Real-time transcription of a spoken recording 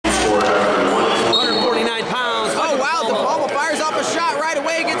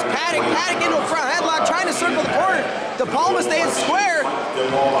DePalma staying square.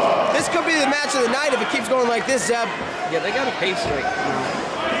 This could be the match of the night if it keeps going like this, Zeb. Yeah, they got a pace right now.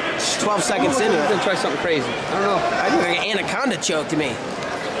 12 seconds into it. Gonna try something crazy. I don't know. I think like an anaconda choke to me.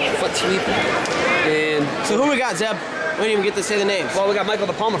 Foot sweep. And so who we got, Zeb? We didn't even get to say the names. Well, we got Michael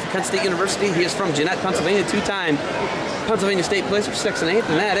DePalma from Kent State University. He is from Jeannette, Pennsylvania, two-time Pennsylvania State placer, 6th and 8th,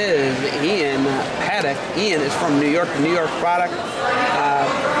 and that is Ian Paddock. Ian is from New York, the New York product.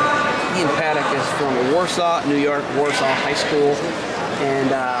 Ian Paddock is from Warsaw, New York, Warsaw High School. And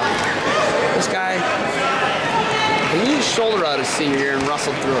this guy, he used his shoulder out his senior year and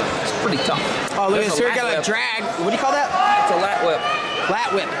wrestled through it. It's pretty tough. Oh, look at this. Here, got a drag. What do you call that? It's a lat whip.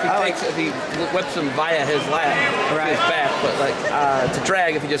 Lat whip. If he whips him via his lat, right. His back, but like it's a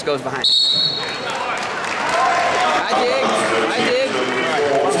drag if he just goes behind. I dig.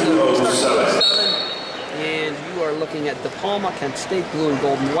 And you are looking at DePalma, Kent State, blue and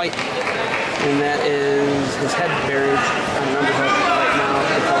gold and white. And that is his head buried on an underhook right now,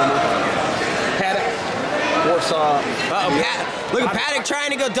 DePalma. Paddock, Warsaw. Look at Paddock trying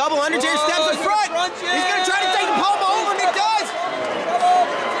to go double undertaker, steps in front. He's going to try to take DePalma over, and he does.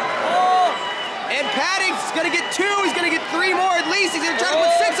 And Paddock's going to get 2. He's going to get 3 more at least. He's going to try to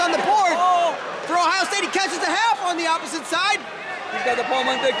put 6 on the board. For Ohio State, he catches the half on the opposite side. He's got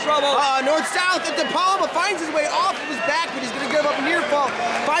DePalma in big trouble. North-south, and DePalma finds his way off of his back, but he's going to give up a near fall.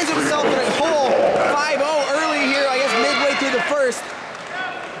 Finds himself in a hole 5-0 early here, I guess midway through the first.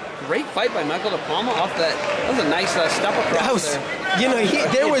 Great fight by Michael DePalma off that. That was a nice step across there. You know,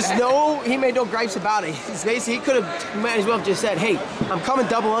 he made no gripes about it. He's basically, he could have might as well have just said, hey, I'm coming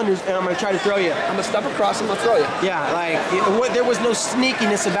double unders and I'm going to try to throw you. I'm going to step across and I'm going to throw you. Yeah, like, there was no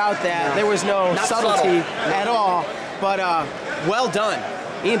sneakiness about that. No. There was no subtlety at all. But well done.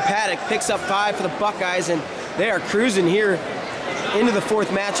 Ian Paddock picks up 5 for the Buckeyes, and they are cruising here into the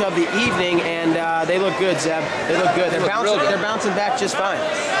 4th match of the evening, and they look good, Zeb. They look good. They're bouncing back just fine.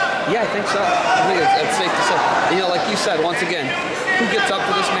 Yeah, I think so. I think it's safe to say. You know, like you said, once again, who gets up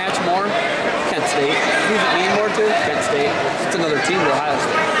for this match more? Kent State. Who's it mean more to? Kent State. It's another team to Ohio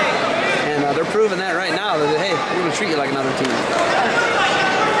State. And they're proving that right now, that, hey, we're going to treat you like another team.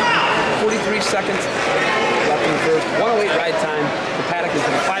 43 seconds left in the first. 108 ride time. The Paddock is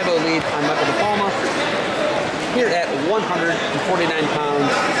in a 5-0 lead on Michael DePalma. Here at 149 pounds.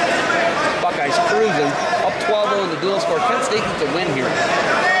 Buckeyes cruising. Up 12-0 in the dual score. Kent State needs to win here.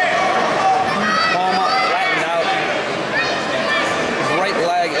 Palma flattened out. His right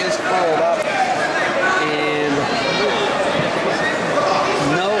leg is curled up. And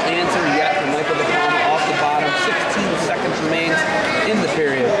no answer yet from Michael DePalma off the bottom. 16 seconds remains in the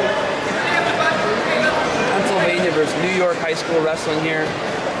period. Pennsylvania versus New York high school wrestling here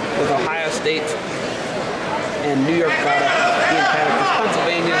with Ohio State and New York product. Ian Paddock is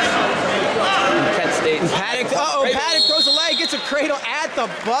Pennsylvania and Kent State. Paddock, Paddock throws a leg, gets a cradle at the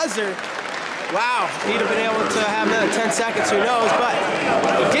buzzer. Wow, he'd have been able to have another 10 seconds, who knows, but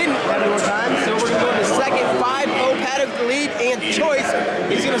he didn't have any more time, so we're going to go into the second. 5-0 Paddock the lead, and Choice,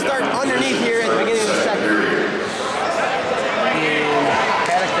 he's going to start underneath here at the beginning of the second. And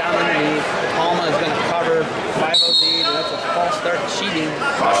Paddock down underneath. Palma is going to cover 5-0 lead, and that's a false start cheating.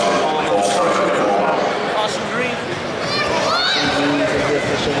 Caution green.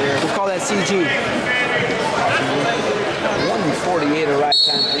 We'll call that CG. 148 a ride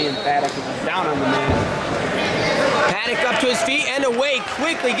time for Ian Paddock. Down on the man. Paddock up to his feet and away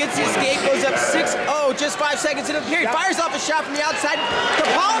quickly. Gets the escape. Goes up 6-0. Just 5 seconds into the period. Fires off a shot from the outside.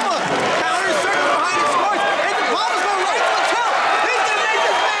 DePalma counters, circles behind and scores. And DePalma's going right to the top. He's going to make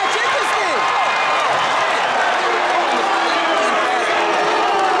this match interesting.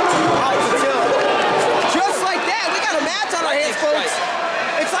 Just like that, we got a match on our hands, folks.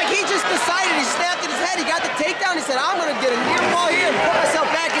 It's like he just decided, he snapped in his head, he got the takedown, he said, I'm going to get a near fall here and put myself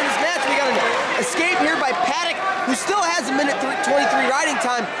back in this match. We got an escape here by Paddock, who still has a minute 23 riding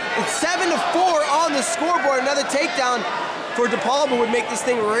time. It's 7-4 on the scoreboard. Another takedown for DePalma would make this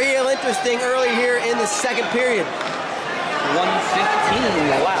thing real interesting early here in the second period. 1:15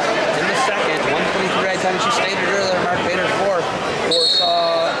 left in the second. 1:23 ride time, as you stated earlier, Mark Bader for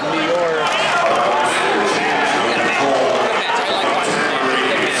Warsaw, New York.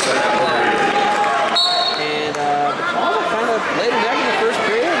 And DePalma kind of laid him back in the first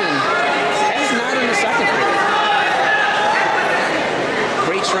period and has not in the second period.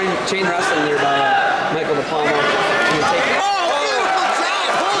 Great chain wrestling there by Michael DePalma. Beautiful job,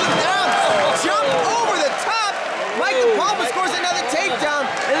 hold it down, jump over the top. Mike DePalma scores another takedown,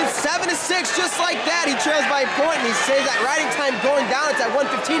 and it's 7-6, just like that. He trails by a point, and he says that riding time going down. It's at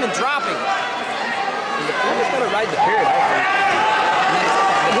 1:15 and dropping. And DePalma's got to ride the period, I think.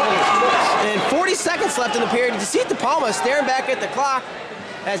 And 40 20 seconds left in the period. You see DePalma staring back at the clock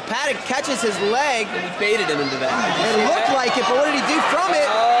as Paddock catches his leg. And he baited him into that. It looked like it, but what did he do from it?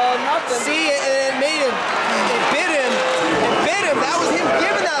 Nothing. See it, and it made him, it bit him. It bit him. That was him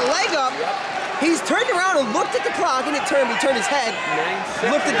giving that leg up. He's turned around and looked at the clock, and he turned his head,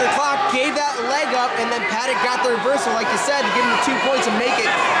 looked at the clock, gave that leg up, and then Paddock got the reversal, like you said, to give him the 2 points and make it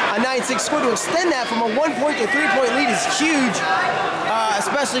a 9-6 score. To extend that from a 1-point to a 3-point lead is huge,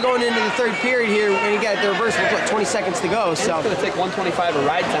 especially going into the third period here, and you got the reversal with, what, 20 seconds to go. So it's going to take 1:25 of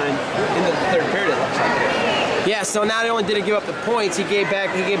ride time into the third period, it looks like. Yeah, so not only did he give up the points, he gave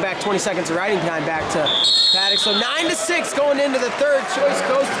back 20 seconds of riding time back to Paddock. So 9-6 going into the third. Choice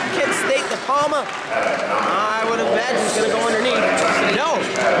goes to Kent State. DePalma, I would imagine, is going to go underneath. No,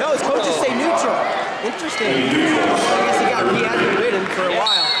 his coaches say neutral. Interesting. I guess he has been waiting for a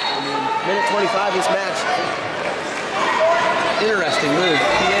while. Minute 25 this match. Interesting move.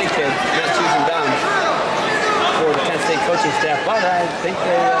 PA kid not choosing down for the Kent State coaching staff, but I think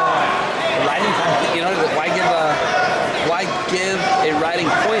they riding time, you know, why give a riding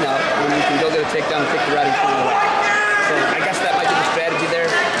point up when you can go get a takedown and take the riding point away? So I guess that might be the strategy there.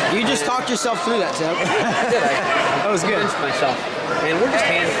 You just talked yourself through that, Tim. Did I? That was good. Convinced myself. And we're just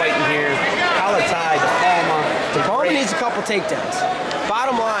hand fighting here. Collar tie, DePalma needs a couple takedowns.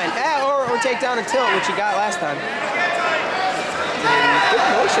 Bottom line, or takedown and tilt, which he got last time. Good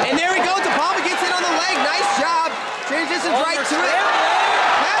motion. And there we go. DePalma gets it on the leg. Nice job. Transitions right to it.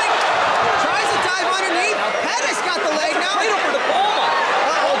 Paddock tries to dive underneath. Paddock's got the leg now. Cradle for DePalma.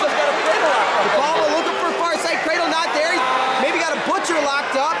 Just got a cradle locked up. DePalma looking for a far side cradle, not there. Maybe got a butcher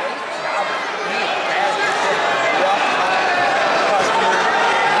locked up.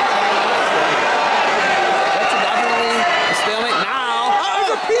 That's definitely a stalemate now.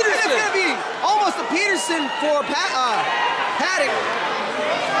 It's going to be almost a Peterson for Paddock.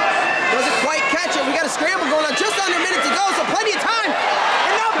 Doesn't quite catch it. We got a scramble going on. Just under a minute to go, so plenty of time.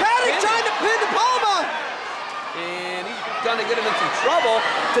 And now Paddock trying to pin DePalma. And he's going to get him in some trouble.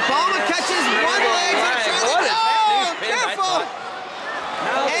 DePalma catches one leg. Careful.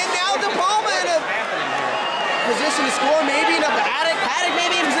 And now DePalma in a position to score, maybe in a Paddock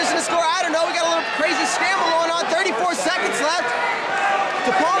maybe in position to score. I don't know. We got a little crazy scramble going on. 34 seconds left.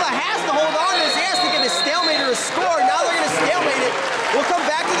 DePalma has to hold on to his ass to get a stalemate or a score. Now they're going to stalemate it. We'll come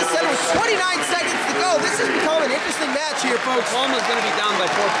back to the center with 29 seconds to go. This has become an interesting match here, folks. DePalma's going to be down by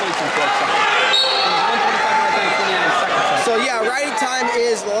 4 points in 12 seconds. 125 29 seconds. So yeah, riding time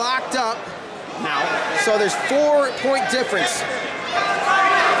is locked up now. So there's 4-point difference.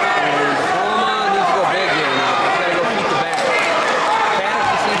 And DePalma needs to go big here now. He's got to go feet to back. Paddock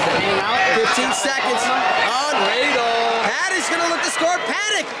just needs to hang out. 15 seconds. Paddock's going to look to score.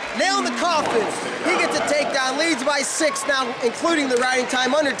 Paddock nailing the coffin. He gets a takedown. Leads by 6 now, including the riding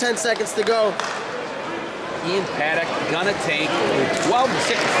time. Under 10 seconds to go. Ian Paddock gonna take a 12-6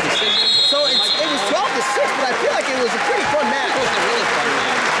 decision. So it was 12-6, but I feel like it was a